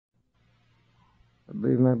I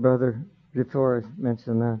believe my brother, before I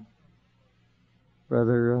mentioned that,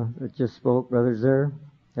 brother that just spoke, Brother Zer,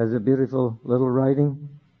 has a beautiful little writing,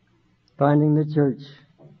 Finding the Church.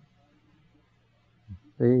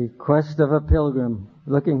 The quest of a pilgrim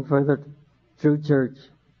looking for the true church.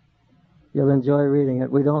 You'll enjoy reading it.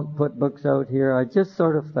 We don't put books out here. I just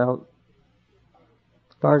sort of felt,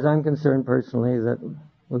 as far as I'm concerned personally, that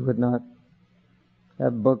we would not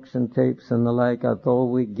have books and tapes and the like. Although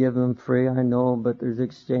we give them free, I know, but there's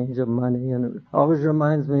exchange of money, and it always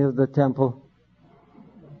reminds me of the temple.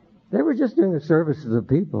 They were just doing a service to the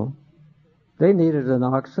people. They needed an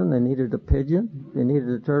oxen, they needed a pigeon, they needed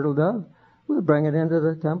a turtle dove. We'll bring it into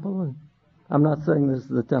the temple, and I'm not saying this is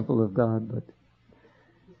the temple of God, but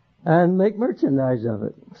and make merchandise of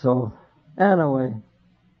it. So, anyway,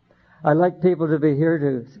 I like people to be here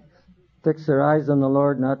to fix their eyes on the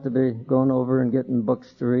Lord, not to be going over and getting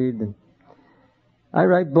books to read. And I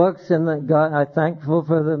write books, and God, I'm thankful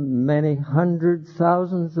for the many hundreds,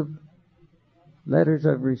 thousands of letters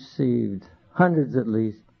I've received, hundreds at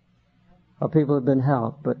least, how people have been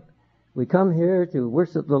helped. But we come here to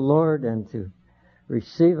worship the Lord and to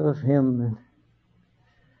receive of Him.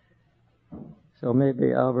 So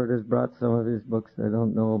maybe Albert has brought some of his books, I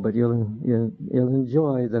don't know, but you'll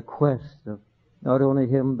enjoy the quest of not only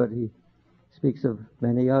him, but he speaks of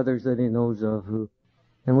many others that he knows of.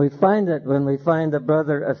 And we find that when we find a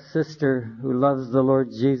brother, a sister who loves the Lord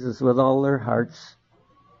Jesus with all their hearts,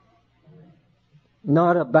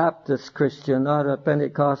 not a Baptist Christian, not a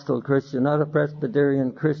Pentecostal Christian, not a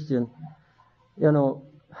Presbyterian Christian, not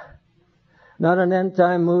an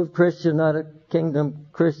end-time move Christian, not a kingdom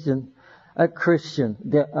Christian, a Christian,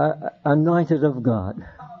 the anointed of God.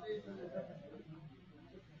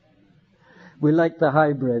 We like the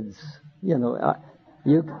hybrids. Are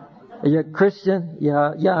you a Christian?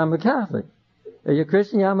 Yeah, I'm a Catholic. Are you a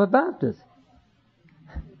Christian? Yeah, I'm a Baptist.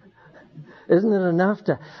 Isn't it enough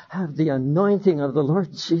to have the anointing of the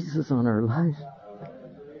Lord Jesus on our life?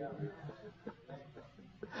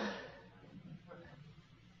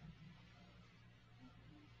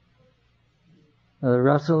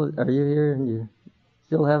 Russell, are you here and you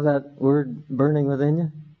still have that word burning within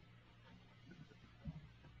you?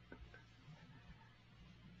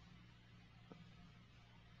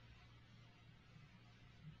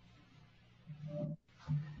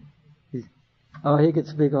 He could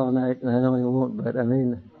speak all night, and I know he won't, but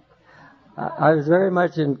I was very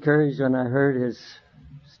much encouraged when I heard his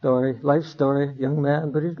story, life story, young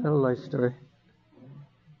man, but he's got a life story.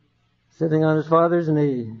 Sitting on his father's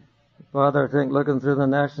knee, father, I think, looking through the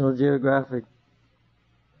National Geographic,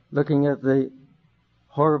 looking at the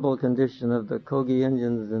horrible condition of the Kogi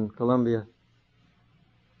Indians in Colombia.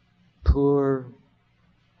 Poor,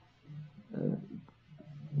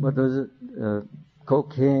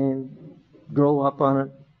 cocaine, grow up on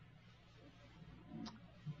it.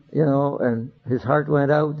 And his heart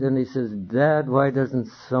went out and he says, Dad, why doesn't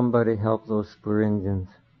somebody help those poor Indians?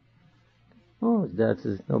 Oh, his dad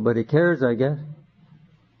says, nobody cares, I guess.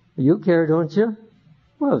 You care, don't you?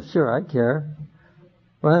 Well, sure, I care.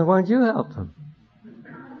 Well, why don't you help them?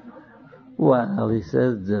 Well, he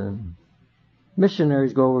said,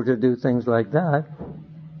 missionaries go over to do things like that.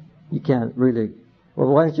 You can't really... Well,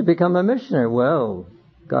 why don't you become a missionary? Well,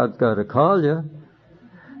 God's got to call you.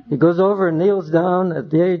 He goes over and kneels down at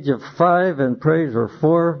the age of 5 and prays for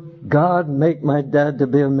 4. God, make my dad to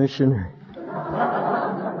be a missionary.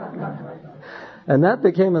 And that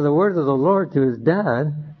became the word of the Lord to his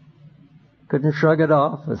dad. Couldn't shrug it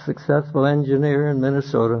off. A successful engineer in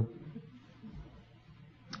Minnesota.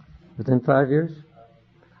 Within 5 years,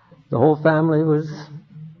 the whole family was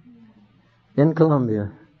in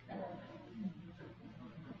Colombia.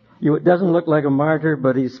 It doesn't look like a martyr,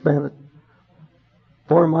 but he spent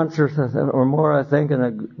 4 months or more, I think, in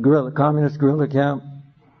a communist guerrilla camp,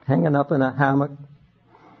 hanging up in a hammock,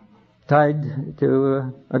 tied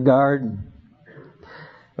to a guard.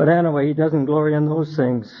 But anyway, he doesn't glory in those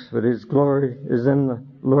things, but his glory is in the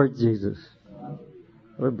Lord Jesus.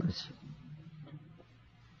 Lord bless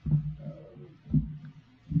you.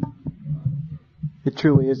 It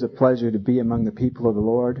truly is a pleasure to be among the people of the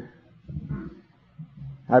Lord.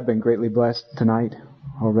 I've been greatly blessed tonight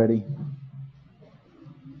already.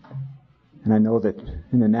 And I know that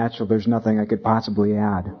in the natural there's nothing I could possibly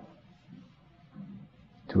add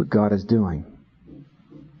to what God is doing.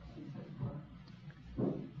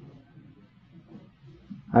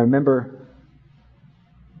 I remember,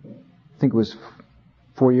 I think it was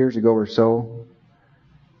 4 years ago or so,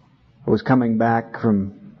 I was coming back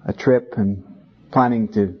from a trip and planning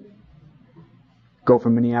to go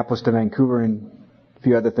from Minneapolis to Vancouver in a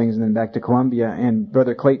few other things, and then back to Columbia. And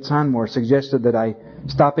Brother Clayton Sonmore suggested that I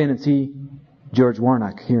stop in and see George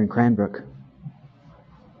Warnock here in Cranbrook.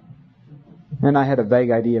 And I had a vague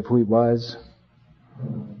idea of who he was.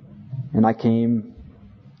 And I came,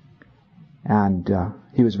 and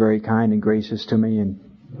he was very kind and gracious to me and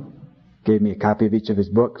gave me a copy of each of his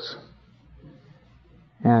books.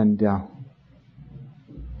 And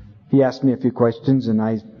he asked me a few questions, and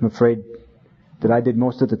I'm afraid that I did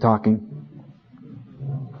most of the talking.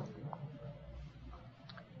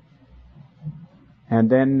 And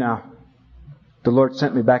then the Lord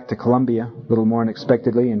sent me back to Columbia a little more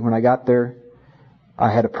unexpectedly, and when I got there,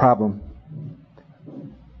 I had a problem.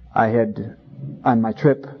 I had, on my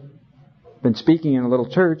trip, been speaking in a little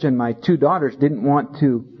church, and my 2 daughters didn't want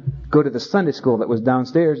to go to the Sunday school that was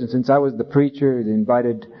downstairs. And since I was the preacher, the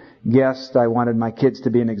invited guest, I wanted my kids to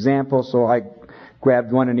be an example. So I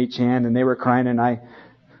grabbed one in each hand, and they were crying, and I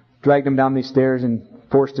dragged them down these stairs and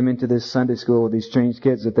forced them into this Sunday school with these strange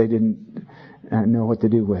kids that they didn't know what to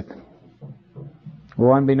do with.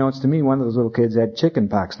 Well, unbeknownst to me, one of those little kids had chicken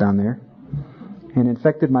pox down there and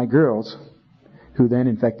infected my girls, who then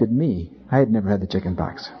infected me. I had never had the chicken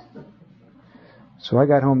pox. So I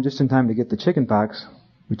got home just in time to get the chicken pox,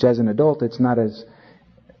 which as an adult, it's not as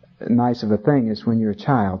nice of a thing as when you're a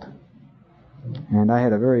child. And I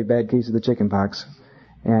had a very bad case of the chicken pox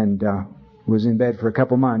and was in bed for a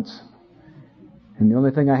couple months. And the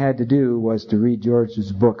only thing I had to do was to read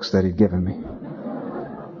George's books that he'd given me.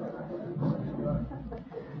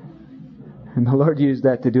 And the Lord used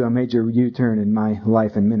that to do a major U-turn in my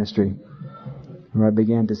life and ministry, where I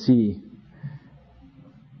began to see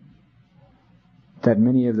that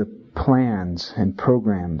many of the plans and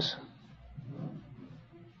programs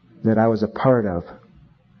that I was a part of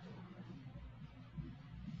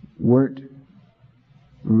weren't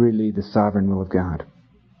really the sovereign will of God.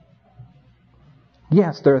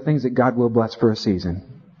 Yes, there are things that God will bless for a season.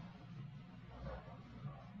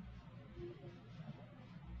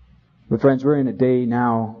 But friends, we're in a day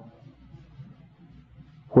now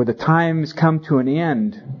where the time's come to an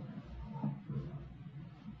end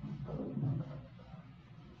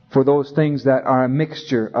for those things that are a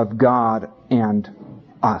mixture of God and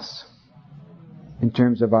us, in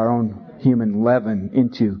terms of our own human leaven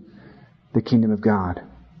into the kingdom of God.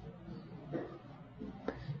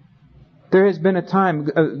 There has been a time,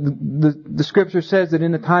 the Scripture says that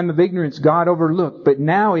in the time of ignorance God overlooked, but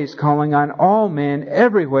now He's calling on all men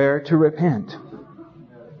everywhere to repent.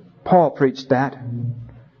 Paul preached that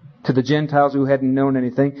to the Gentiles who hadn't known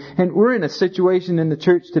anything. And we're in a situation in the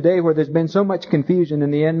church today where there's been so much confusion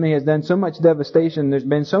and the enemy has done so much devastation. There's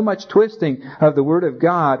been so much twisting of the Word of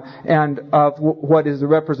God and of what is the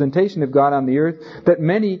representation of God on the earth that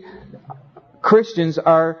many Christians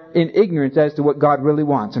are in ignorance as to what God really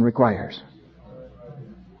wants and requires.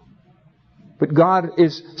 But God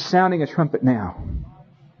is sounding a trumpet now.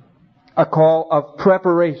 A call of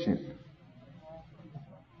preparation.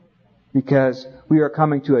 Because we are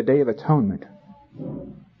coming to a day of atonement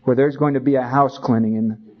where there's going to be a house cleaning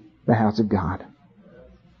in the house of God.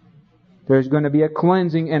 There's going to be a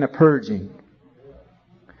cleansing and a purging.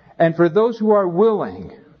 And for those who are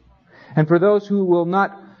willing, and for those who will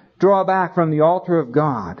not draw back from the altar of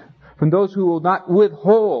God, from those who will not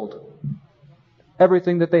withhold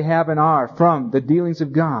everything that they have and are from the dealings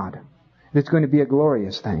of God, it's going to be a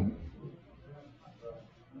glorious thing.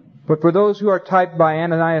 But for those who are typed by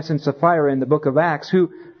Ananias and Sapphira in the book of Acts,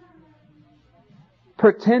 who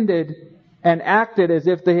pretended and acted as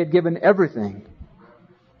if they had given everything,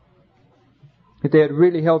 that they had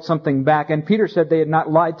really held something back. And Peter said they had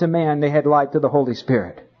not lied to man, they had lied to the Holy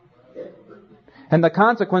Spirit. And the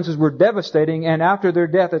consequences were devastating, and after their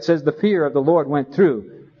death, it says the fear of the Lord went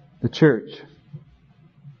through the church,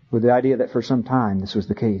 with the idea that for some time this was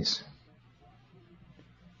the case.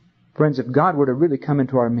 Friends, if God were to really come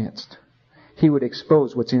into our midst, He would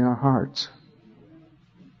expose what's in our hearts.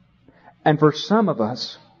 And for some of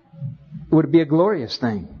us, it would be a glorious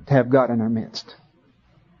thing to have God in our midst.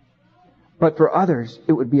 But for others,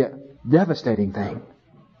 it would be a devastating thing.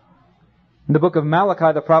 In the book of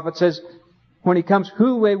Malachi, the prophet says, when He comes,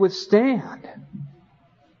 who may withstand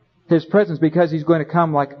His presence? Because He's going to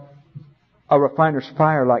come like a refiner's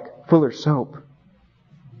fire, like fuller's soap.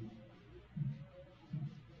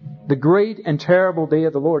 The great and terrible day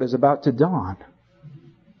of the Lord is about to dawn.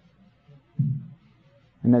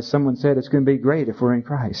 And as someone said, it's going to be great if we're in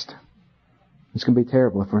Christ. It's going to be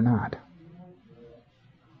terrible if we're not.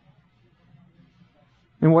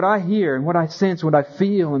 And what I hear and what I sense, what I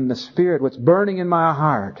feel in the Spirit, what's burning in my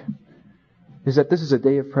heart, is that this is a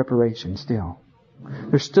day of preparation still.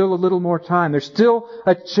 There's still a little more time. There's still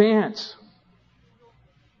a chance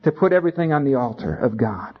to put everything on the altar of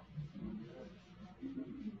God.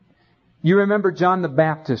 You remember John the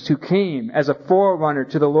Baptist, who came as a forerunner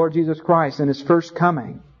to the Lord Jesus Christ in His first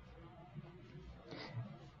coming.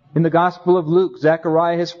 In the Gospel of Luke,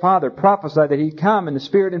 Zechariah, his father, prophesied that He'd come in the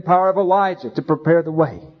spirit and power of Elijah to prepare the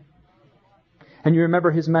way. And you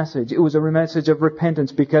remember his message. It was a message of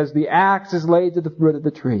repentance because the axe is laid to the root of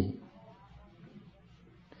the tree.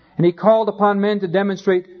 And He called upon men to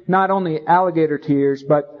demonstrate not only alligator tears,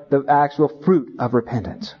 but the actual fruit of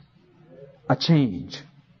repentance. A change.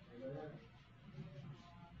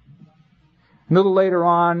 A little later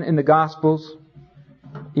on in the Gospels,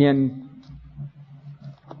 in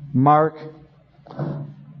Mark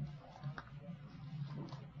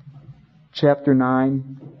chapter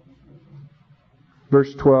 9,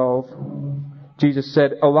 verse 12, Jesus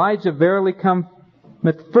said, Elijah verily cometh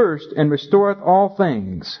first and restoreth all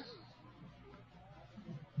things.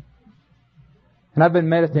 And I've been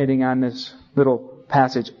meditating on this little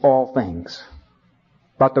passage, all things,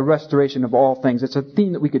 about the restoration of all things. It's a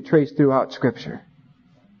theme that we could trace throughout Scripture.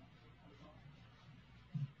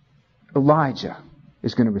 Elijah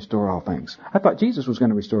is going to restore all things. I thought Jesus was going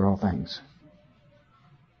to restore all things.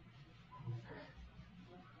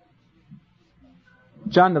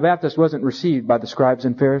 John the Baptist wasn't received by the scribes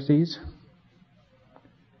and Pharisees.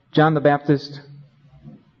 John the Baptist,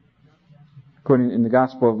 according in the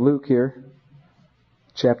Gospel of Luke here,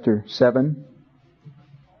 chapter 7,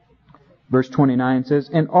 verse 29 says,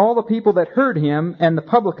 And all the people that heard Him and the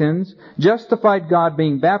publicans justified God,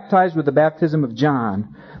 being baptized with the baptism of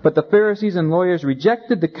John. But the Pharisees and lawyers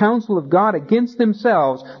rejected the counsel of God against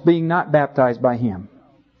themselves, being not baptized by Him.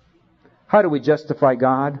 How do we justify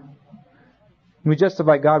God? When we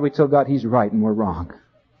justify God, we tell God He's right and we're wrong.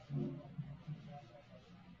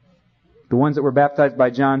 The ones that were baptized by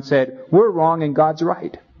John said, we're wrong and God's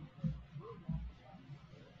right.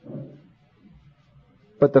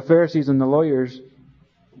 But the Pharisees and the lawyers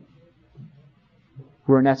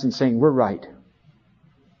were in essence saying, we're right.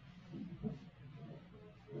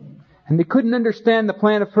 And they couldn't understand the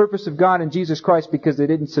plan and purpose of God in Jesus Christ because they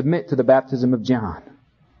didn't submit to the baptism of John.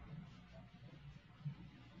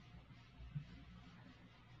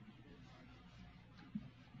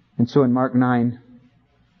 And so in Mark 9,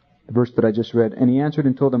 the verse that I just read, And He answered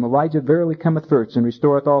and told them, Elijah verily cometh first and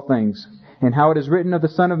restoreth all things. And how it is written of the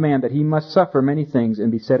Son of Man that He must suffer many things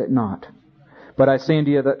and be set at naught. But I say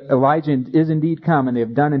unto you that Elijah is indeed come, and they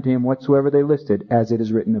have done unto him whatsoever they listed, as it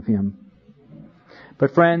is written of him.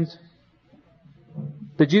 But friends,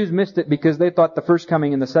 the Jews missed it because they thought the first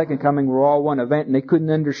coming and the second coming were all one event, and they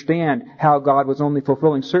couldn't understand how God was only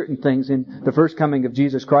fulfilling certain things in the first coming of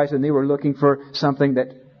Jesus Christ, and they were looking for something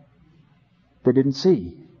that they didn't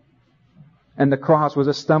see. And the cross was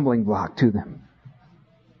a stumbling block to them.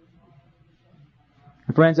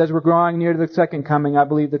 And friends, as we're drawing near to the second coming, I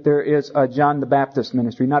believe that there is a John the Baptist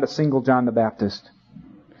ministry, not a single John the Baptist,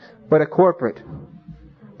 but a corporate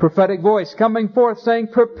prophetic voice coming forth saying,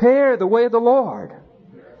 Prepare the way of the Lord.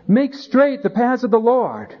 Make straight the paths of the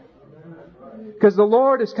Lord. Because the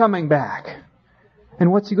Lord is coming back.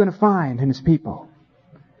 And what's He going to find in His people?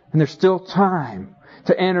 And there's still time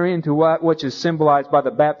to enter into which is symbolized by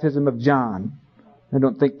the baptism of John. I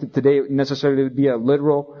don't think that today it necessarily would be a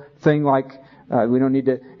literal thing like we don't need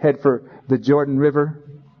to head for the Jordan River.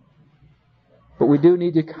 But we do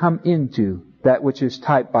need to come into that which is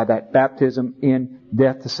typed by that baptism in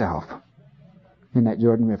death to self in that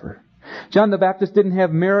Jordan River. John the Baptist didn't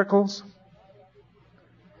have miracles.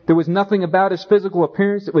 There was nothing about his physical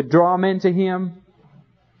appearance that would draw men to him.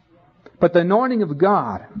 But the anointing of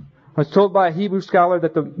God, I was told by a Hebrew scholar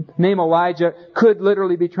that the name Elijah could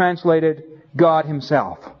literally be translated God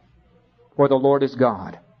Himself, or the Lord is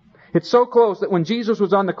God. It's so close that when Jesus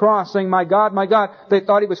was on the cross saying, my God, they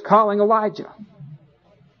thought He was calling Elijah.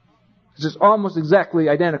 This is almost exactly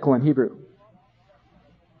identical in Hebrew.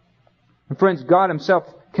 And friends, God Himself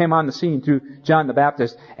came on the scene through John the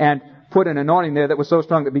Baptist and put an anointing there that was so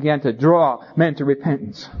strong that began to draw men to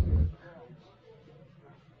repentance.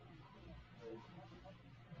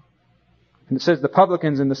 And it says the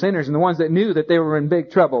publicans and the sinners and the ones that knew that they were in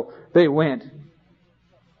big trouble, they went.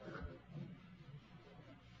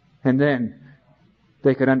 And then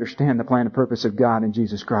they could understand the plan and purpose of God in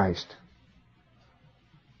Jesus Christ.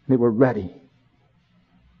 They were ready.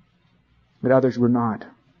 But others were not.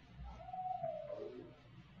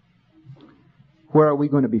 Where are we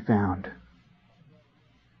going to be found?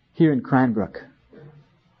 Here in Cranbrook.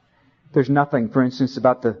 There's nothing, for instance,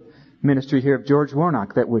 about the ministry here of George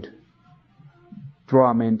Warnock that would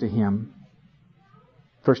draw men to him.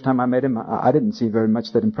 First time I met him, I didn't see very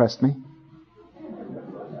much that impressed me.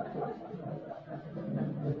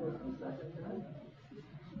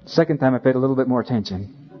 Second time I paid a little bit more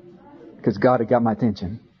attention because God had got my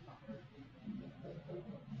attention.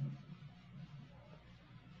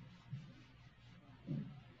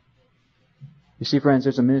 You see, friends,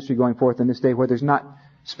 there's a ministry going forth in this day where there's not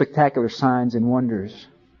spectacular signs and wonders,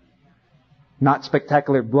 not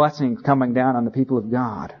spectacular blessings coming down on the people of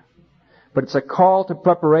God. But it's a call to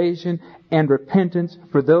preparation and repentance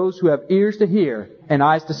for those who have ears to hear and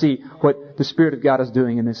eyes to see what the Spirit of God is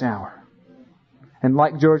doing in this hour. And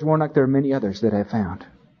like George Warnock, there are many others that I have found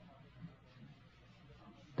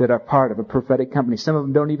that are part of a prophetic company. Some of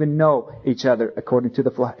them don't even know each other according to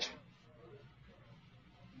the flesh.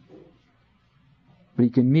 But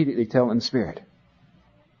you can immediately tell in the Spirit.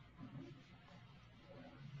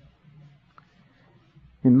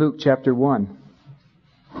 In Luke chapter 1,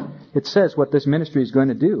 it says what this ministry is going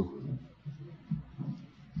to do.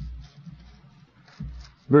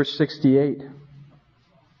 Verse 68.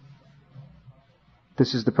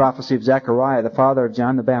 This is the prophecy of Zechariah, the father of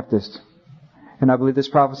John the Baptist. And I believe this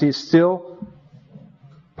prophecy is still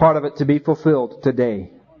part of it to be fulfilled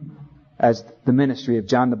today, as the ministry of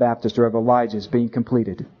John the Baptist or of Elijah is being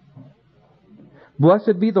completed.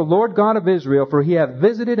 Blessed be the Lord God of Israel, for He hath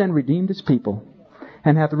visited and redeemed His people,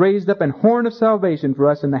 and hath raised up an horn of salvation for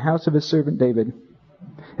us in the house of His servant David,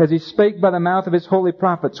 as He spake by the mouth of His holy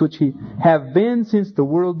prophets, which He have been since the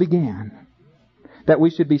world began, that we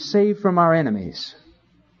should be saved from our enemies,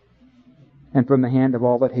 and from the hand of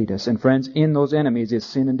all that hate us. And friends, in those enemies is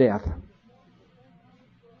sin and death.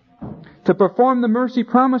 To perform the mercy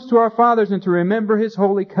promised to our fathers and to remember His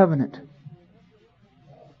holy covenant.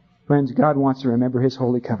 Friends, God wants to remember His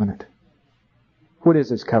holy covenant. What is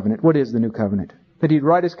His covenant? What is the new covenant? That He'd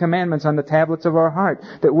write His commandments on the tablets of our heart.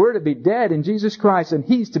 That we're to be dead in Jesus Christ and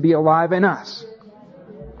He's to be alive in us.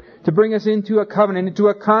 To bring us into a covenant, into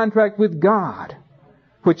a contract with God,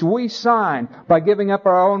 which we sign by giving up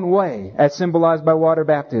our own way, as symbolized by water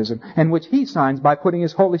baptism, and which He signs by putting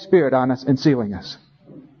His Holy Spirit on us and sealing us.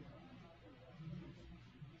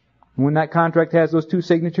 When that contract has those two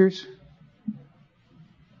signatures,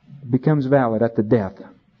 it becomes valid at the death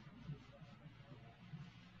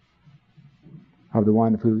of the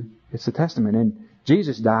one of who it's the testament. And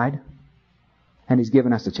Jesus died, and He's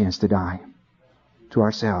given us a chance to die to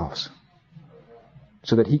ourselves,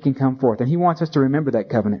 so that He can come forth. And He wants us to remember that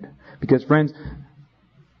covenant. Because, friends,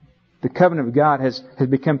 the covenant of God has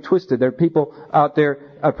become twisted. There are people out there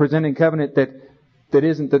presenting covenant that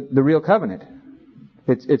isn't the real covenant.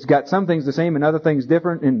 It's got some things the same and other things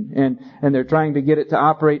different, and they're trying to get it to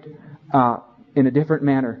operate in a different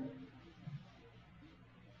manner.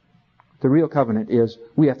 The real covenant is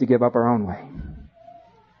we have to give up our own way.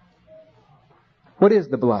 What is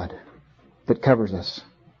the blood that covers us?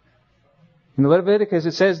 In Leviticus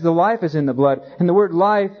it says the life is in the blood. And the word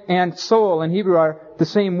life and soul in Hebrew are the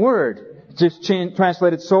same word. Just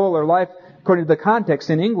translated soul or life according to the context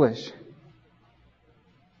in English.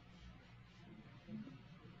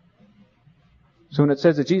 So when it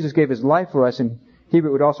says that Jesus gave His life for us, in Hebrew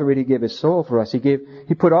it would also read He gave His soul for us. He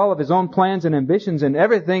put all of His own plans and ambitions and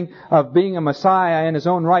everything of being a Messiah in His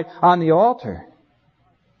own right on the altar.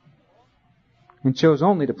 And chose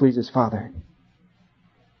only to please His Father.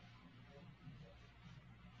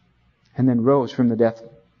 And then rose from the death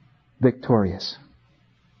victorious.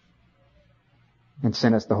 And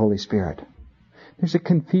sent us the Holy Spirit. There's a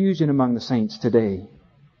confusion among the saints today.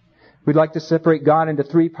 We'd like to separate God into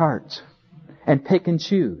three parts and pick and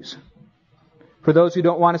choose. For those who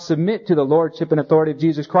don't want to submit to the Lordship and authority of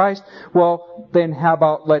Jesus Christ, well, then how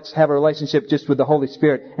about let's have a relationship just with the Holy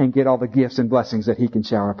Spirit and get all the gifts and blessings that He can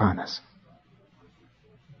shower upon us.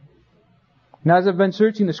 Now, as I've been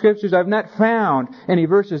searching the Scriptures, I've not found any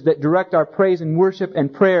verses that direct our praise and worship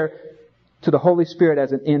and prayer to the Holy Spirit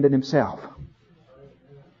as an end in Himself.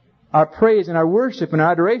 Our praise and our worship and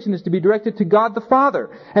our adoration is to be directed to God the Father.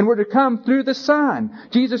 And we're to come through the Son,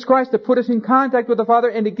 Jesus Christ, to put us in contact with the Father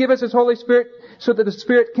and to give us His Holy Spirit so that the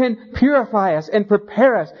Spirit can purify us and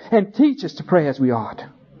prepare us and teach us to pray as we ought.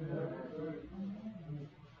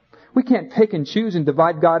 We can't pick and choose and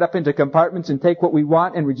divide God up into compartments and take what we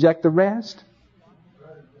want and reject the rest.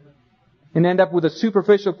 And end up with a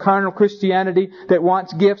superficial carnal Christianity that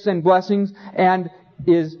wants gifts and blessings and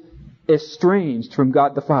is estranged from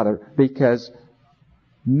God the Father, because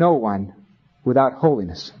no one without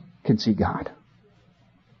holiness can see God.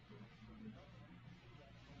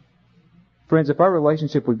 Friends, if our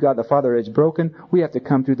relationship with God the Father is broken, we have to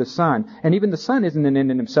come through the Son. And even the Son isn't an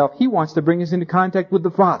end in Himself. He wants to bring us into contact with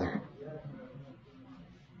the Father.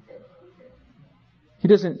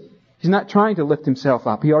 He's not trying to lift Himself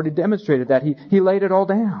up. He already demonstrated that. He laid it all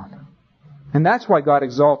down. And that's why God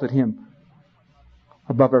exalted Him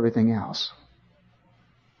above everything else.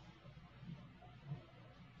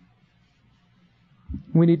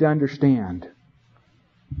 We need to understand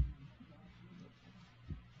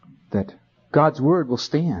that God's Word will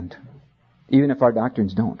stand, even if our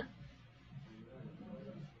doctrines don't.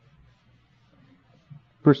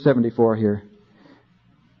 Verse 74 here.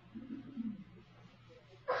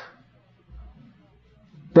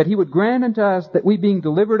 That He would grant unto us that we, being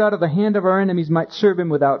delivered out of the hand of our enemies, might serve Him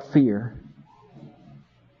without fear.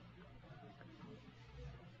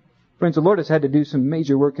 Friends, the Lord has had to do some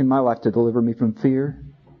major work in my life to deliver me from fear.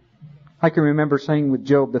 I can remember saying with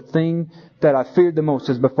Job, the thing that I feared the most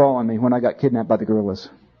has befallen me when I got kidnapped by the guerrillas.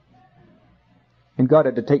 And God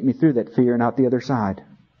had to take me through that fear and out the other side.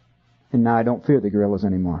 And now I don't fear the guerrillas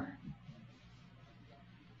anymore.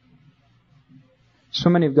 So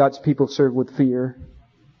many of God's people serve with fear.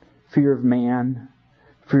 Fear of man.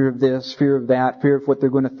 Fear of this, fear of that, fear of what they're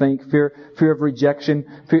going to think, fear of rejection,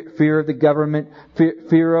 fear of the government,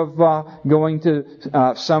 fear of going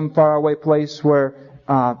to some faraway place where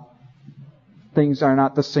things are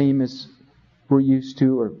not the same as we're used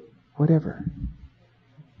to, or whatever.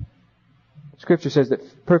 Scripture says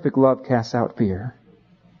that perfect love casts out fear.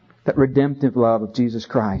 That redemptive love of Jesus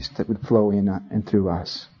Christ that would flow in and through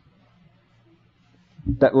us.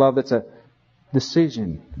 That love that's a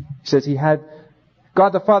decision. He says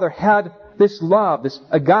God the Father had this love, this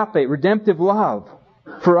agape, redemptive love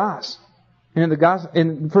for us. And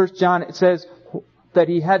in 1 John it says that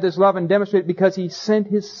He had this love and demonstrated because He sent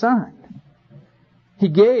His Son. He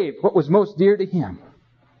gave what was most dear to Him.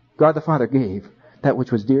 God the Father gave that which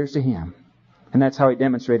was dearest to Him. And that's how He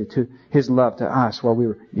demonstrated His love to us while we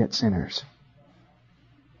were yet sinners.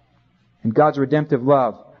 And God's redemptive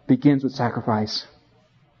love begins with sacrifice.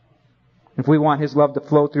 If we want His love to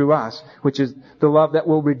flow through us, which is the love that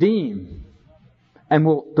will redeem and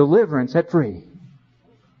will deliver and set free,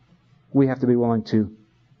 we have to be willing to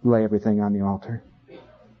lay everything on the altar.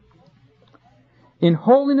 In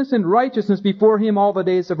holiness and righteousness before Him all the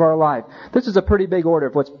days of our life. This is a pretty big order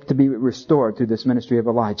of what's to be restored through this ministry of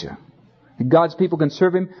Elijah. God's people can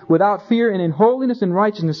serve Him without fear and in holiness and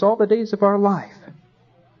righteousness all the days of our life.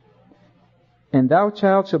 And thou,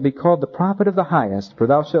 child, shalt be called the prophet of the highest, for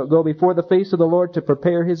thou shalt go before the face of the Lord to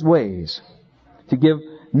prepare His ways, to give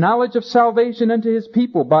knowledge of salvation unto His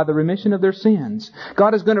people by the remission of their sins.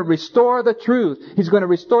 God is going to restore the truth. He's going to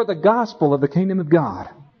restore the gospel of the kingdom of God.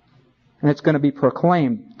 And it's going to be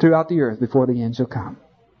proclaimed throughout the earth before the end shall come.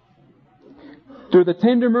 Through the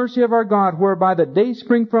tender mercy of our God, whereby the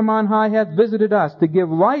dayspring from on high hath visited us, to give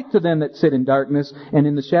light to them that sit in darkness and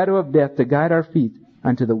in the shadow of death, to guide our feet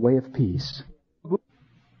unto the way of peace.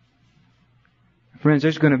 Friends,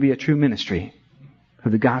 there's going to be a true ministry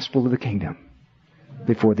of the gospel of the kingdom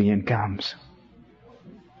before the end comes.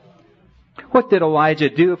 What did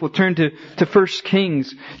Elijah do? If we'll turn to 1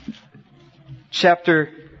 Kings chapter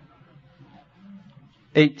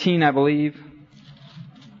 18, I believe.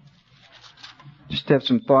 Just have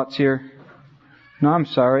some thoughts here. No, I'm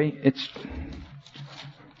sorry.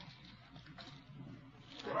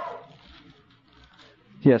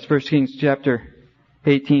 Yes, 1 Kings chapter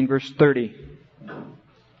 18, verse 30.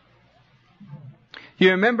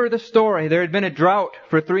 You remember the story. There had been a drought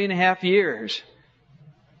for 3.5 years.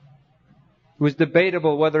 It was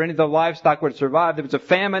debatable whether any of the livestock would survive. There was a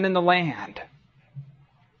famine in the land.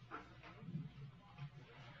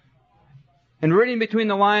 And reading between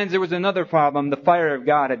the lines, there was another problem. The fire of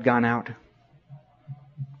God had gone out.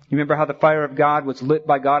 You remember how the fire of God was lit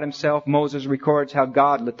by God Himself? Moses records how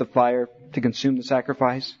God lit the fire to consume the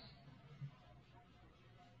sacrifice.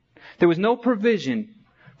 There was no provision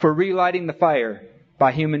for relighting the fire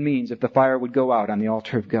by human means if the fire would go out on the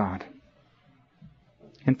altar of God.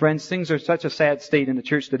 And friends, things are such a sad state in the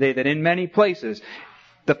church today that in many places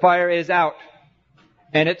the fire is out.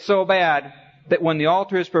 And it's so bad that when the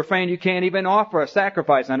altar is profaned, you can't even offer a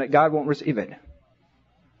sacrifice on it. God won't receive it.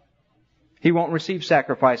 He won't receive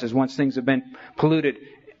sacrifices once things have been polluted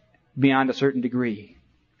beyond a certain degree.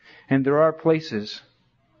 And there are places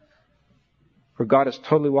where God has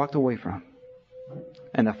totally walked away from,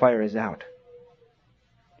 and the fire is out.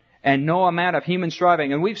 And no amount of human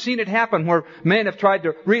striving. And we've seen it happen where men have tried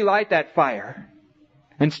to relight that fire.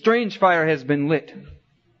 And strange fire has been lit.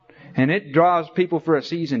 And it draws people for a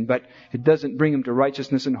season, but it doesn't bring them to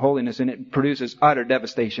righteousness and holiness, and it produces utter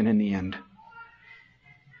devastation in the end.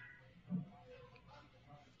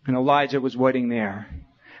 And Elijah was waiting there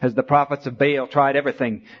as the prophets of Baal tried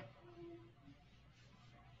everything.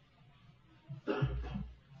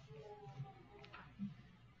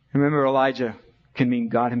 Remember, Elijah can mean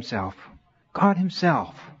God Himself. God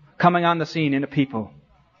Himself coming on the scene in a people.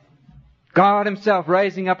 God Himself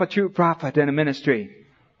raising up a true prophet and a ministry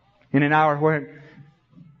in an hour where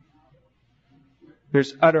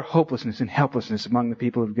there's utter hopelessness and helplessness among the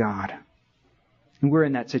people of God. And we're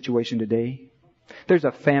in that situation today. There's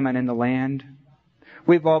a famine in the land.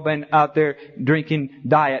 We've all been out there drinking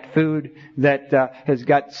diet food that has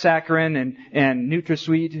got saccharin and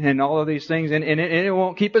NutraSweet and all of these things, and it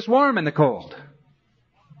won't keep us warm in the cold.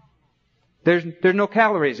 There's no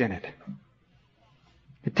calories in it.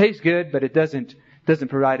 It tastes good, but it doesn't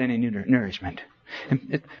provide any nourishment.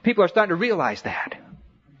 And people are starting to realize that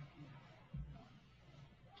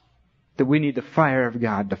we need the fire of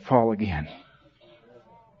God to fall again.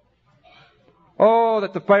 Oh,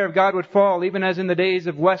 that the fire of God would fall, even as in the days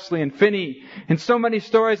of Wesley and Finney, and so many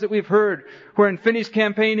stories that we've heard, where in Finney's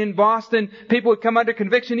campaign in Boston, people would come under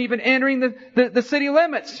conviction even entering the city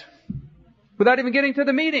limits without even getting to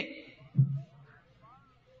the meeting.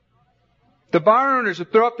 The bar owners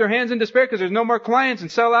would throw up their hands in despair because there's no more clients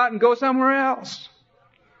and sell out and go somewhere else.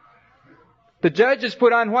 The judges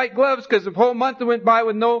put on white gloves because the whole month went by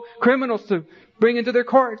with no criminals to bring into their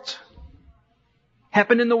courts.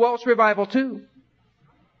 Happened in the Welsh revival too.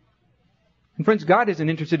 And friends, God isn't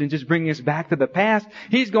interested in just bringing us back to the past.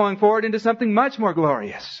 He's going forward into something much more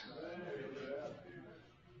glorious.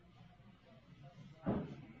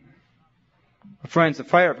 Friends, the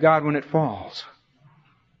fire of God, when it falls,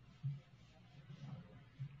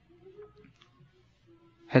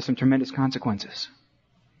 has some tremendous consequences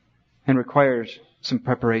and requires some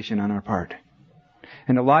preparation on our part.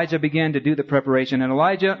 And Elijah began to do the preparation. And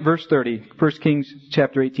Elijah, verse 30, 1 Kings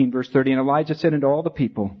chapter 18, verse 30, and Elijah said unto all the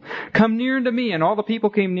people, Come near unto me. And all the people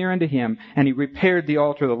came near unto him, and he repaired the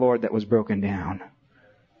altar of the Lord that was broken down.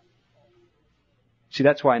 See,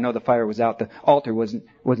 that's why I know the fire was out. The altar wasn't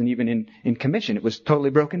even in commission. It was totally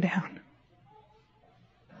broken down.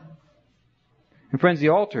 And friends, the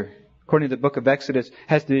altar, according to the book of Exodus,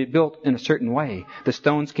 has to be built in a certain way. The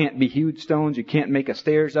stones can't be hewed stones. You can't make a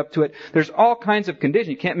stairs up to it. There's all kinds of conditions.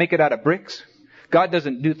 You can't make it out of bricks. God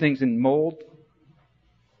doesn't do things in mold.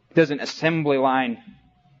 He doesn't assembly line.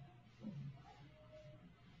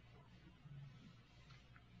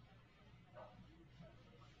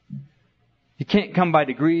 You can't come by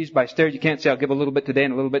degrees, by stairs. You can't say, I'll give a little bit today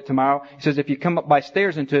and a little bit tomorrow. He says, if you come up by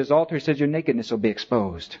stairs into His altar, He says, your nakedness will be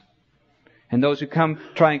exposed. And those who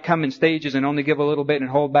try and come in stages and only give a little bit and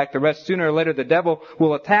hold back the rest, sooner or later the devil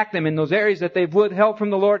will attack them in those areas that they've withheld from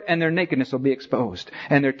the Lord, and their nakedness will be exposed.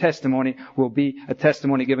 And their testimony will be a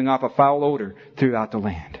testimony giving off a foul odor throughout the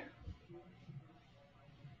land.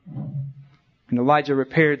 And Elijah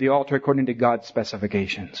repaired the altar according to God's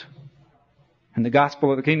specifications. And the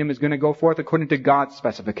gospel of the kingdom is going to go forth according to God's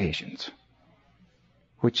specifications.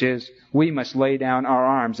 Which is, we must lay down our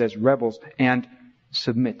arms as rebels and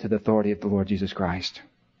submit to the authority of the Lord Jesus Christ.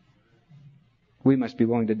 We must be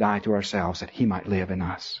willing to die to ourselves that He might live in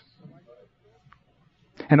us.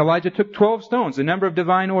 And Elijah took 12 stones, the number of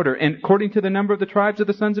divine order, and according to the number of the tribes of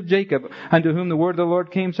the sons of Jacob, unto whom the word of the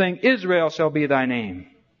Lord came, saying, Israel shall be thy name.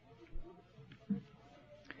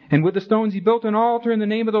 And with the stones he built an altar in the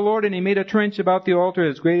name of the Lord, and he made a trench about the altar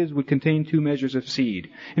as great as would contain 2 measures of seed.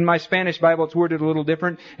 In my Spanish Bible it's worded a little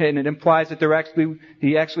different, and it implies that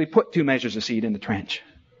he actually put 2 measures of seed in the trench.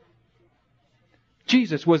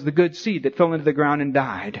 Jesus was the good seed that fell into the ground and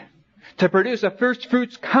died, to produce a first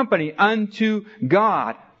fruits company unto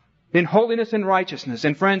God in holiness and righteousness.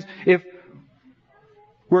 And friends, if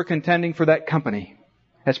we're contending for that company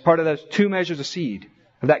as part of those 2 measures of seed,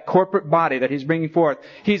 of that corporate body that He's bringing forth,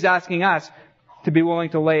 He's asking us to be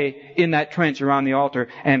willing to lay in that trench around the altar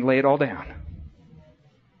and lay it all down,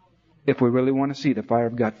 if we really want to see the fire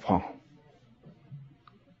of God fall.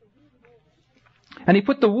 And he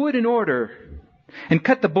put the wood in order and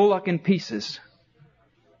cut the bullock in pieces.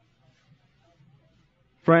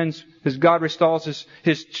 Friends, as God restores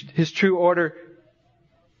His true order,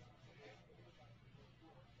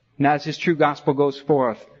 and as His true gospel goes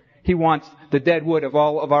forth, He wants the dead wood of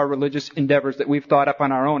all of our religious endeavors that we've thought up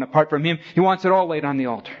on our own apart from Him. He wants it all laid on the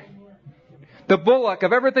altar. The bullock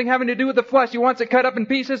of everything having to do with the flesh, He wants it cut up in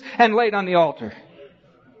pieces and laid on the altar.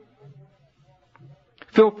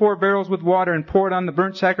 Fill 4 barrels with water and pour it on the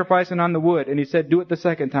burnt sacrifice and on the wood. And He said, do it the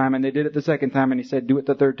second time. And they did it the second time. And He said, do it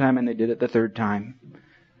the third time. And they did it the third time.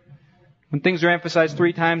 When things are emphasized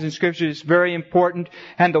 3 times in Scripture, it's very important.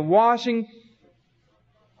 And the washing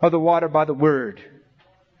of the water by the Word.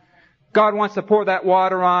 God wants to pour that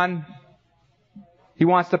water on. He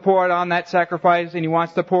wants to pour it on that sacrifice, and He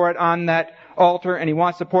wants to pour it on that altar, and He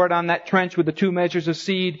wants to pour it on that trench with the 2 measures of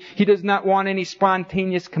seed. He does not want any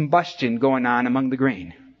spontaneous combustion going on among the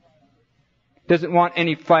grain. Doesn't want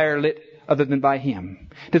any fire lit other than by Him.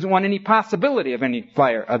 Doesn't want any possibility of any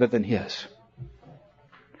fire other than His.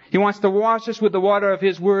 He wants to wash us with the water of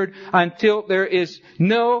His Word until there is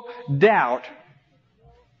no doubt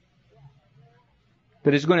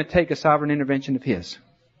that it's going to take a sovereign intervention of His.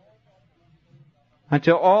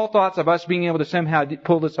 Until all thoughts of us being able to somehow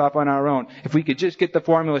pull this off on our own. If we could just get the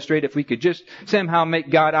formula straight, if we could just somehow make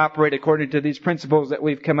God operate according to these principles that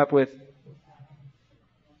we've come up with.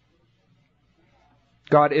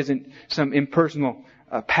 God isn't some impersonal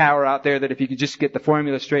power out there that if you could just get the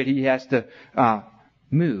formula straight, He has to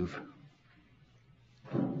move.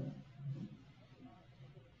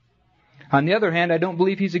 On the other hand, I don't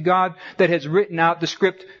believe He's a God that has written out the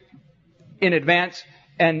script in advance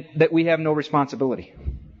and that we have no responsibility.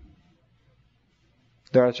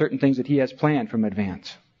 There are certain things that He has planned from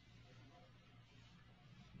advance.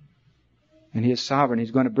 And He is sovereign.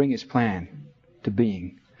 He's going to bring His plan to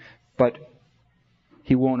being. But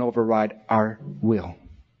He won't override our will.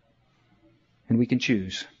 And we can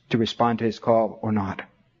choose to respond to His call or not.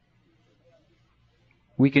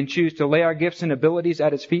 We can choose to lay our gifts and abilities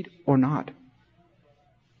at His feet or not.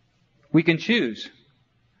 We can choose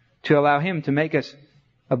to allow Him to make us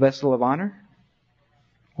a vessel of honor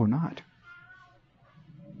or not.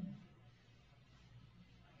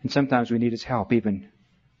 And sometimes we need His help even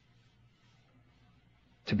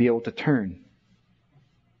to be able to turn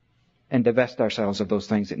and divest ourselves of those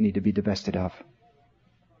things that need to be divested of.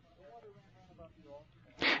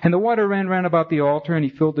 And the water ran round about the altar, and He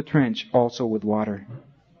filled the trench also with water.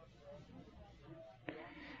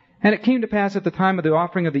 And it came to pass at the time of the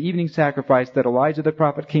offering of the evening sacrifice that Elijah the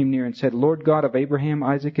prophet came near and said, Lord God of Abraham,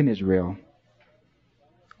 Isaac, and Israel,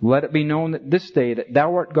 let it be known that this day that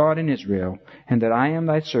Thou art God in Israel, and that I am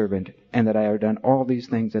Thy servant, and that I have done all these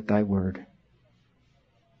things at Thy word.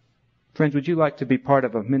 Friends, would you like to be part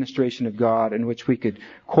of a ministration of God in which we could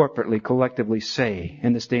corporately, collectively say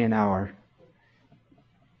in this day and hour,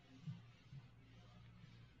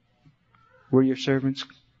 we're your servants,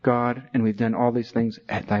 God, and we've done all these things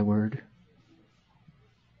at Thy word?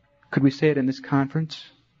 Could we say it in this conference?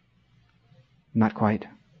 Not quite.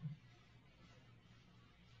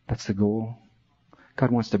 That's the goal.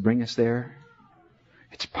 God wants to bring us there.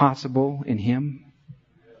 It's possible in Him.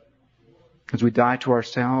 As we die to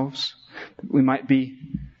ourselves, we might be...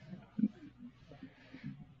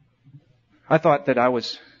 I thought that I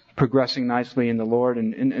was progressing nicely in the Lord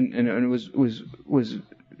and was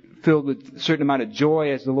filled with a certain amount of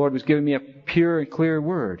joy as the Lord was giving me a pure and clear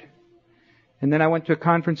word. And then I went to a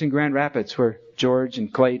conference in Grand Rapids where George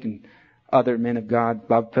and Clayton and other men of God,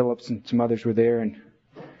 Bob Phillips and some others were there.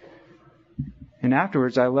 And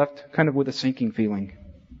afterwards I left kind of with a sinking feeling.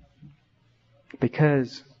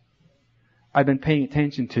 Because I've been paying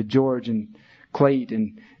attention to George and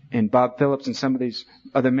Clayton and Bob Phillips and some of these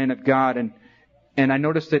other men of God. And I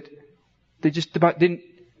noticed that they just about didn't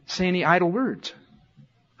say any idle words.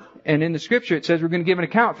 And in the Scripture it says we're going to give an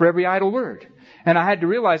account for every idle word. And I had to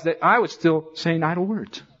realize that I was still saying idle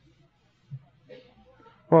words.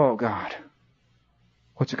 Oh God,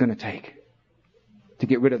 what's it going to take to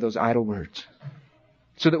get rid of those idle words?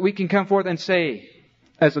 So that we can come forth and say,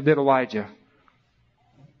 as did Elijah,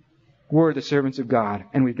 we're the servants of God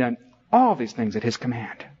and we've done all these things at His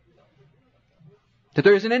command. That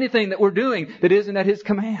there isn't anything that we're doing that isn't at His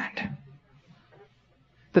command.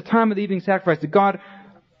 The time of the evening sacrifice, the God...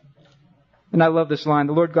 And I love this line,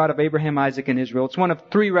 the Lord God of Abraham, Isaac, and Israel. It's one of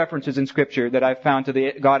 3 references in Scripture that I've found to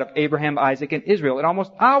the God of Abraham, Isaac, and Israel. It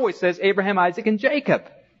almost always says Abraham, Isaac, and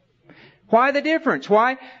Jacob. Why the difference?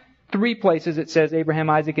 Why 3 places it says Abraham,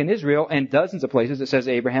 Isaac, and Israel, and dozens of places it says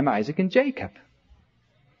Abraham, Isaac, and Jacob?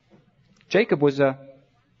 Jacob was a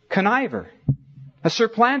conniver, a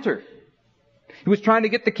surplanter. He was trying to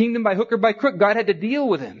get the kingdom by hook or by crook. God had to deal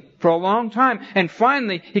with him for a long time. And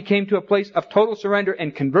finally, he came to a place of total surrender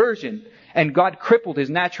and conversion. And God crippled his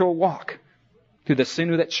natural walk through the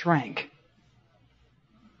sinew that shrank.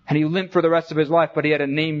 And he limped for the rest of his life, but he had a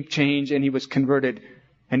name change and he was converted.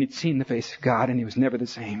 And he'd seen the face of God and he was never the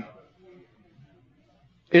same.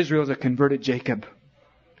 Israel's a converted Jacob.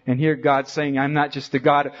 And here God's saying, I'm not just the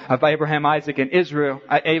God of Abraham, Isaac, and Israel,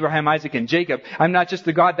 Abraham, Isaac, and Jacob. I'm not just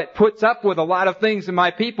the God that puts up with a lot of things in my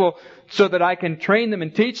people so that I can train them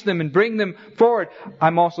and teach them and bring them forward.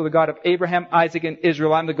 I'm also the God of Abraham, Isaac, and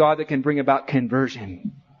Israel. I'm the God that can bring about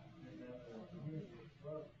conversion.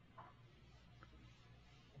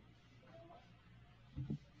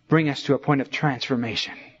 Bring us to a point of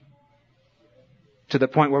transformation. To the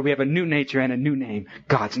point where we have a new nature and a new name,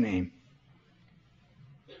 God's name.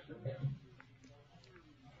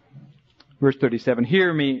 Verse 37,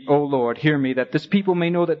 Hear me, O Lord, hear me, that this people may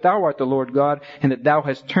know that Thou art the Lord God, and that Thou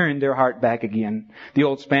hast turned their heart back again. The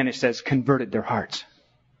old Spanish says, converted their hearts.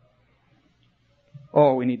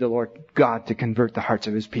 Oh, we need the Lord God to convert the hearts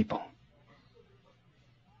of His people.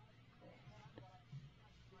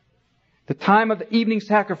 The time of the evening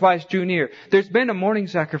sacrifice drew near. There's been a morning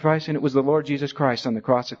sacrifice, and it was the Lord Jesus Christ on the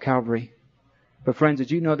cross of Calvary. But friends, did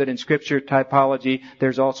you know that in Scripture typology,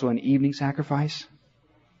 there's also an evening sacrifice?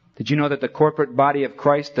 Did you know that the corporate body of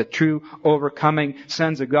Christ, the true overcoming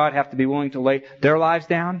sons of God, have to be willing to lay their lives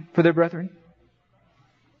down for their brethren?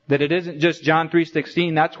 That it isn't just John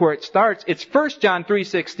 3:16, that's where it starts. It's 1 John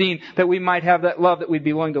 3:16 that we might have that love that we'd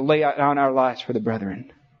be willing to lay down our lives for the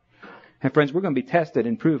brethren. And friends, we're going to be tested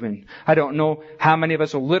and proven. I don't know how many of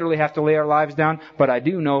us will literally have to lay our lives down, but I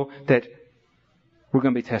do know that we're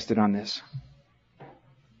going to be tested on this.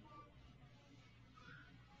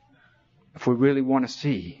 If we really want to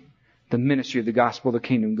see the ministry of the gospel of the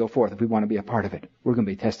kingdom go forth, if we want to be a part of it, we're going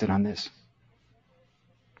to be tested on this.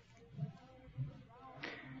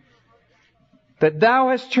 That Thou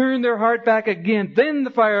hast turned their heart back again. Then the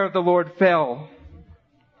fire of the Lord fell.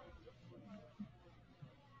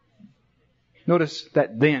 Notice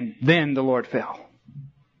that then the Lord fell.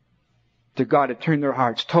 To God had turned their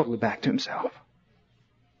hearts totally back to Himself.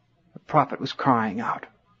 The prophet was crying out.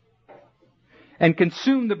 And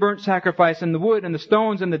consumed the burnt sacrifice and the wood and the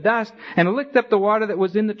stones and the dust, and licked up the water that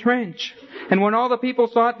was in the trench. And when all the people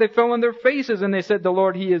saw it, they fell on their faces, and they said, The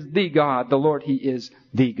Lord, He is the God. The Lord, He is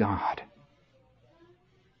the God.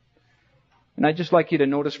 And I'd just like you to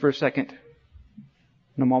notice for a second,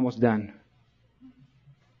 and I'm almost done.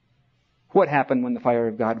 What happened when the fire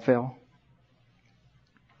of God fell?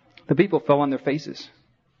 The people fell on their faces.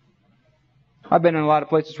 I've been in a lot of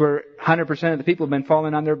places where 100% of the people have been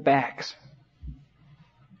falling on their backs.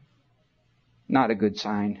 Not a good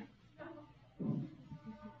sign.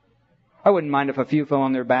 I wouldn't mind if a few fell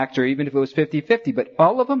on their backs, or even if it was 50-50, but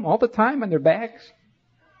all of them, all the time, on their backs?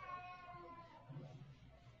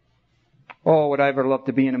 Oh, would I ever love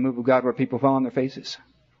to be in a move of God where people fell on their faces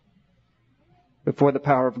before the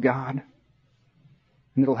power of God.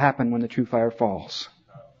 And it'll happen when the true fire falls.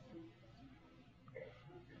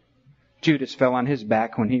 Judas fell on his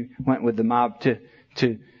back when he went with the mob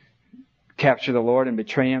to capture the Lord and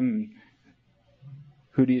betray Him.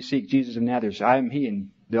 Who do you seek? Jesus of Nazareth. I am He. And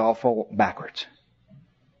they all fall backwards.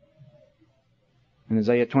 In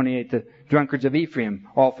Isaiah 28, the drunkards of Ephraim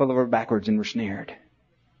all fell over backwards and were snared.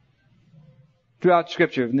 Throughout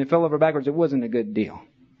Scripture, when they fell over backwards, it wasn't a good deal.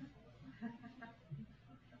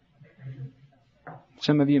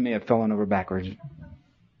 Some of you may have fallen over backwards.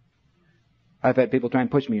 I've had people try and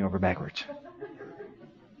push me over backwards.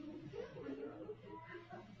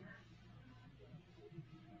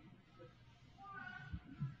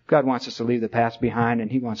 God wants us to leave the past behind,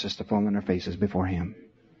 and He wants us to fall on our faces before Him.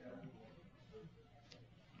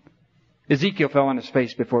 Ezekiel fell on his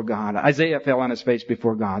face before God. Isaiah fell on his face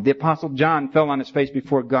before God. The Apostle John fell on his face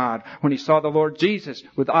before God when he saw the Lord Jesus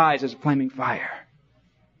with eyes as a flaming fire.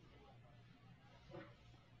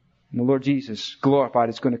 And the Lord Jesus, glorified,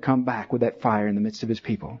 is going to come back with that fire in the midst of His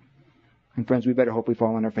people. And friends, we better hope we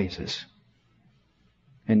fall on our faces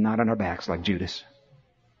and not on our backs like Judas.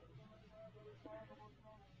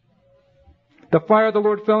 The fire of the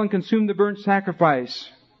Lord fell and consumed the burnt sacrifice,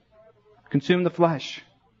 consumed the flesh,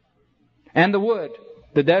 and the wood,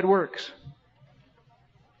 the dead works,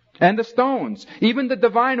 and the stones, even the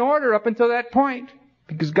divine order up until that point.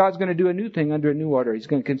 Because God's going to do a new thing under a new order. He's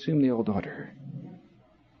going to consume the old order.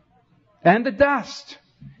 And the dust,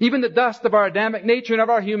 even the dust of our Adamic nature and of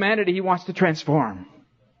our humanity, He wants to transform.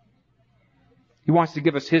 He wants to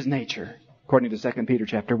give us His nature, according to 2 Peter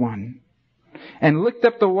chapter 1. And licked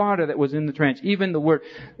up the water that was in the trench, even the word.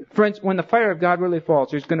 Friends, when the fire of God really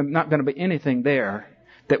falls, there's not going to be anything there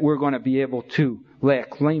that we're going to be able to lay a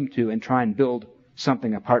claim to and try and build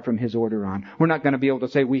something apart from His order on. We're not going to be able to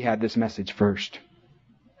say we had this message first.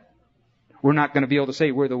 We're not going to be able to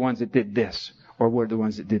say we're the ones that did this or we're the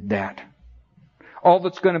ones that did that. All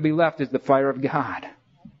that's going to be left is the fire of God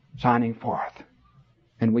shining forth.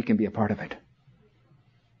 And we can be a part of it.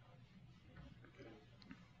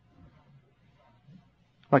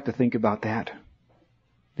 I'd like to think about that.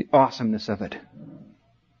 The awesomeness of it.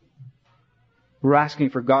 We're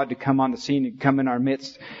asking for God to come on the scene and come in our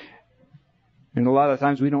midst. And a lot of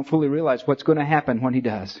times we don't fully realize what's going to happen when He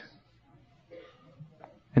does.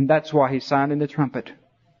 And that's why He's sounding the trumpet.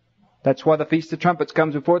 That's why the Feast of Trumpets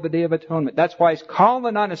comes before the Day of Atonement. That's why He's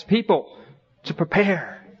calling on His people to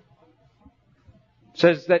prepare. It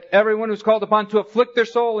says that everyone who's called upon to afflict their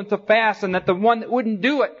soul and to fast, and that the one that wouldn't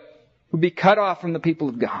do it would be cut off from the people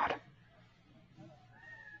of God.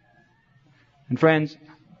 And friends,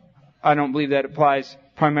 I don't believe that applies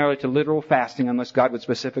primarily to literal fasting unless God would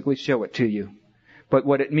specifically show it to you. But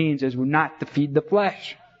what it means is we're not to feed the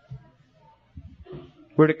flesh.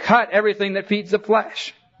 We're to cut everything that feeds the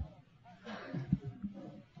flesh.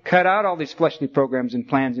 Cut out all these fleshly programs and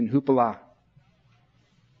plans and hoopla.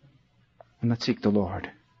 And let's seek the Lord.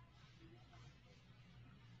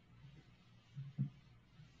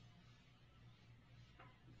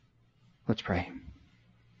 Let's pray.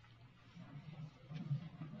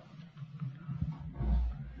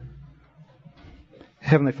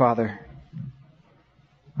 Heavenly Father,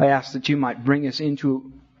 I ask that you might bring us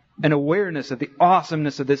into an awareness of the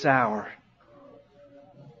awesomeness of this hour.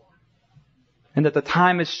 And that the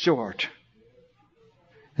time is short.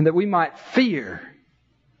 And that we might fear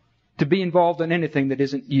to be involved in anything that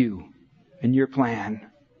isn't you and your plan.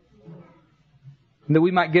 And that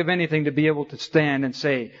we might give anything to be able to stand and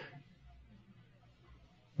say,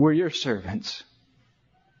 we're your servants.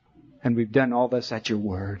 And we've done all this at your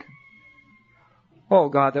word. Oh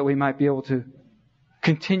God, that we might be able to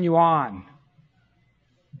continue on.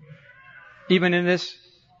 Even in this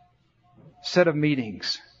set of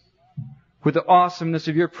meetings. With the awesomeness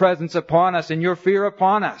of your presence upon us and your fear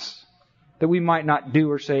upon us. That we might not do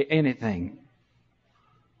or say anything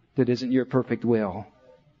that isn't your perfect will.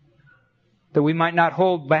 That we might not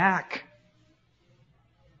hold back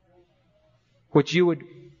what you would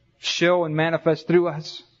show and manifest through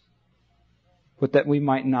us. But that we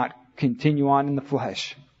might not continue on in the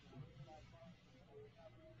flesh.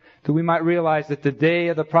 That we might realize that the day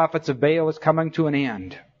of the prophets of Baal is coming to an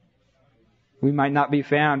end. We might not be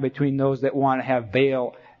found between those that want to have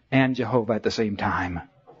Baal and Jehovah at the same time.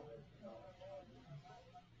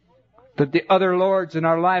 That the other lords in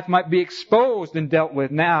our life might be exposed and dealt with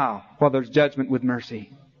now while there's judgment with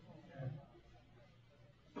mercy.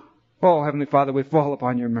 Oh, Heavenly Father, we fall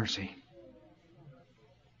upon your mercy.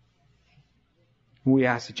 We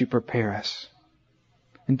ask that you prepare us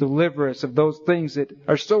and deliver us of those things that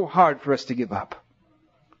are so hard for us to give up.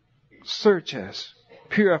 Search us,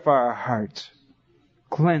 purify our hearts,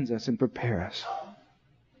 cleanse us and prepare us.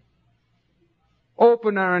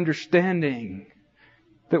 Open our understanding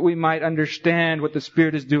that we might understand what the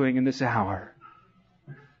Spirit is doing in this hour.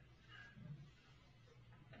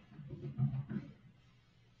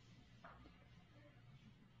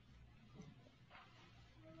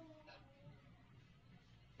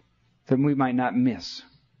 That we might not miss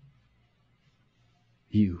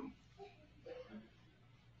you.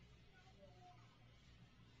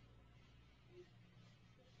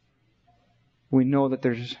 We know that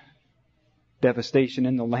there's devastation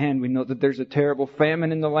in the land. We know that there's a terrible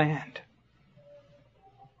famine in the land.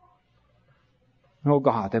 Oh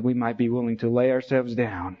God, that we might be willing to lay ourselves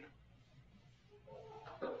down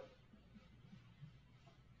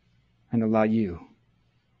and allow you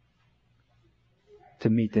to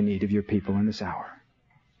meet the need of your people in this hour.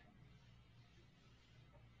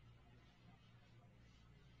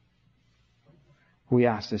 We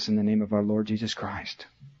ask this in the name of our Lord Jesus Christ.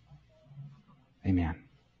 Amen.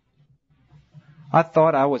 I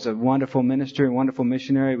thought I was a wonderful minister, a wonderful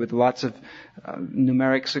missionary with lots of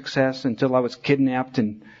numeric success until I was kidnapped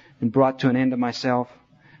and brought to an end of myself.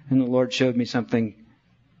 And the Lord showed me something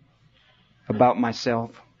about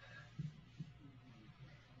myself.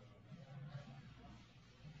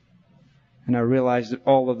 And I realized that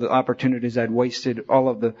all of the opportunities I'd wasted, all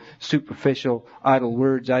of the superficial, idle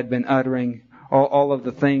words I'd been uttering, all of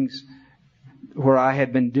the things where I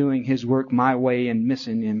had been doing His work my way and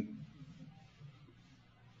missing Him.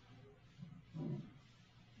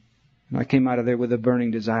 And I came out of there with a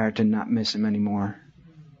burning desire to not miss Him anymore.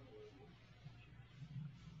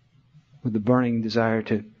 With a burning desire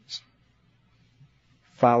to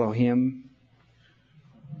follow Him.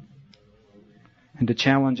 And to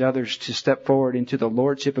challenge others to step forward into the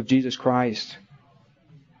Lordship of Jesus Christ.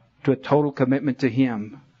 To a total commitment to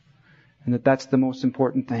Him. And that's the most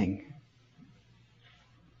important thing.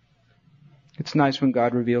 It's nice when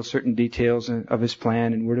God reveals certain details of His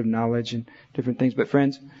plan and word of knowledge and different things. But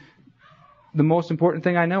friends, the most important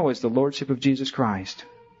thing I know is the Lordship of Jesus Christ.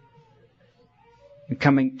 And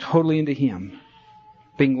coming totally into Him.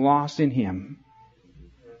 Being lost in Him.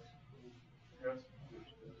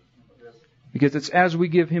 Because it's as we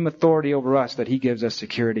give Him authority over us that He gives us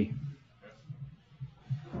security.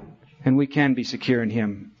 And we can be secure in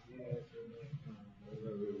Him.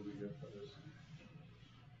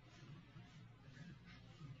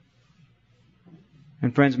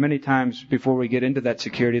 And friends, many times before we get into that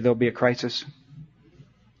security, there'll be a crisis.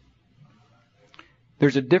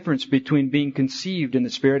 There's a difference between being conceived in the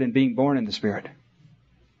Spirit and being born in the Spirit.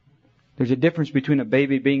 There's a difference between a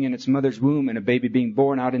baby being in its mother's womb and a baby being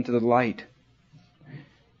born out into the light.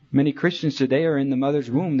 Many Christians today are in the mother's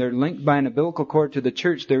womb. They're linked by an umbilical cord to the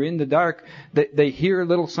church. They're in the dark. They hear a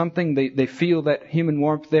little something. They feel that human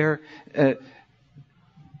warmth there.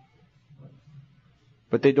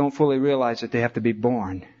 But they don't fully realize that they have to be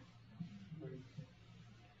born.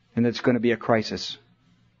 And it's going to be a crisis.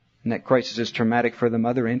 And that crisis is traumatic for the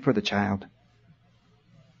mother and for the child.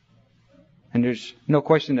 And there's no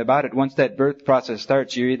question about it. Once that birth process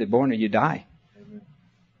starts, you're either born or you die.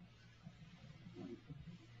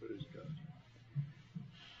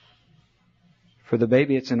 For the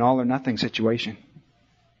baby, it's an all or nothing situation.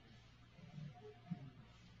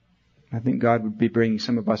 I think God would be bringing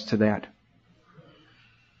some of us to that.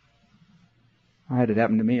 I had it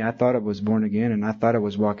happen to me. I thought I was born again and I thought I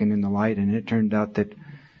was walking in the light, and it turned out that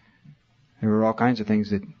there were all kinds of things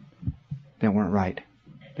that weren't right,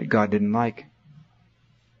 that God didn't like.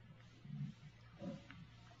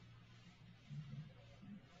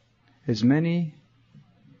 As many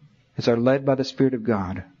as are led by the Spirit of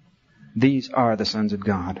God, these are the sons of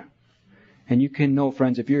God. And you can know,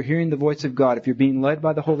 friends, if you're hearing the voice of God, if you're being led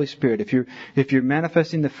by the Holy Spirit, if you're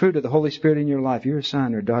manifesting the fruit of the Holy Spirit in your life, you're a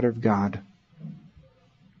son or daughter of God.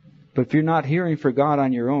 But if you're not hearing for God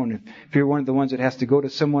on your own, if you're one of the ones that has to go to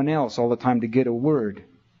someone else all the time to get a word,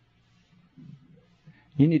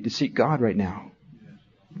 you need to seek God right now.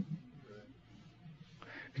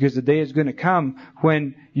 Because the day is going to come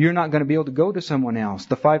when you're not going to be able to go to someone else.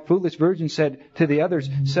 The 5 foolish virgins said to the others,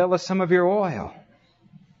 "Sell us some of your oil,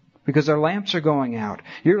 because our lamps are going out."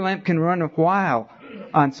 Your lamp can run a while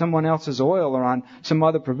on someone else's oil or on some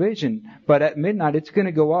other provision, but at midnight it's going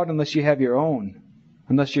to go out unless you have your own,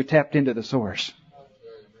 unless you're tapped into the source.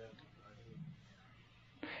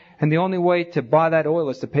 And the only way to buy that oil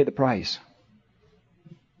is to pay the price.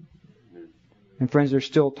 And friends, there's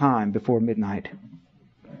still time before midnight.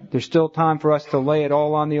 There's still time for us to lay it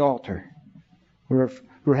all on the altar.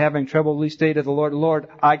 We're having trouble, we say to the Lord, "Lord,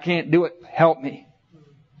 I can't do it. Help me."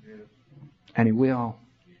 And He will.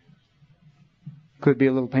 Could be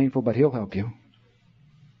a little painful, but He'll help you.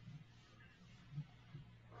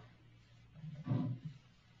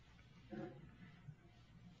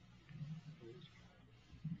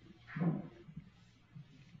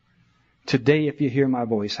 Today, if you hear my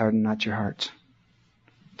voice, harden not your hearts.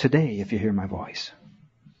 Today, if you hear my voice,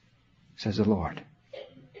 says the Lord.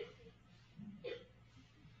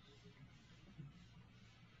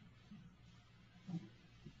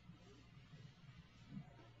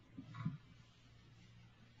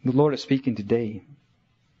 The Lord is speaking today.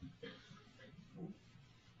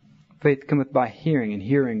 Faith cometh by hearing, and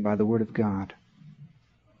hearing by the Word of God.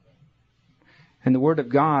 And the Word of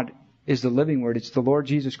God is the living Word. It's the Lord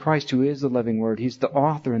Jesus Christ who is the living Word. He's the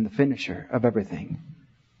author and the finisher of everything.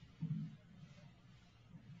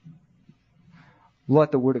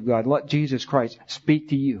 Let the Word of God, let Jesus Christ speak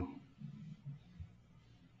to you.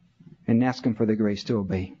 And ask Him for the grace to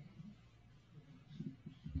obey.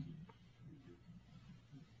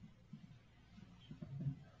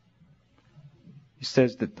 He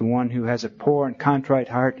says that the one who has a poor and contrite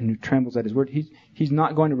heart and who trembles at His word, He's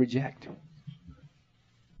not going to reject.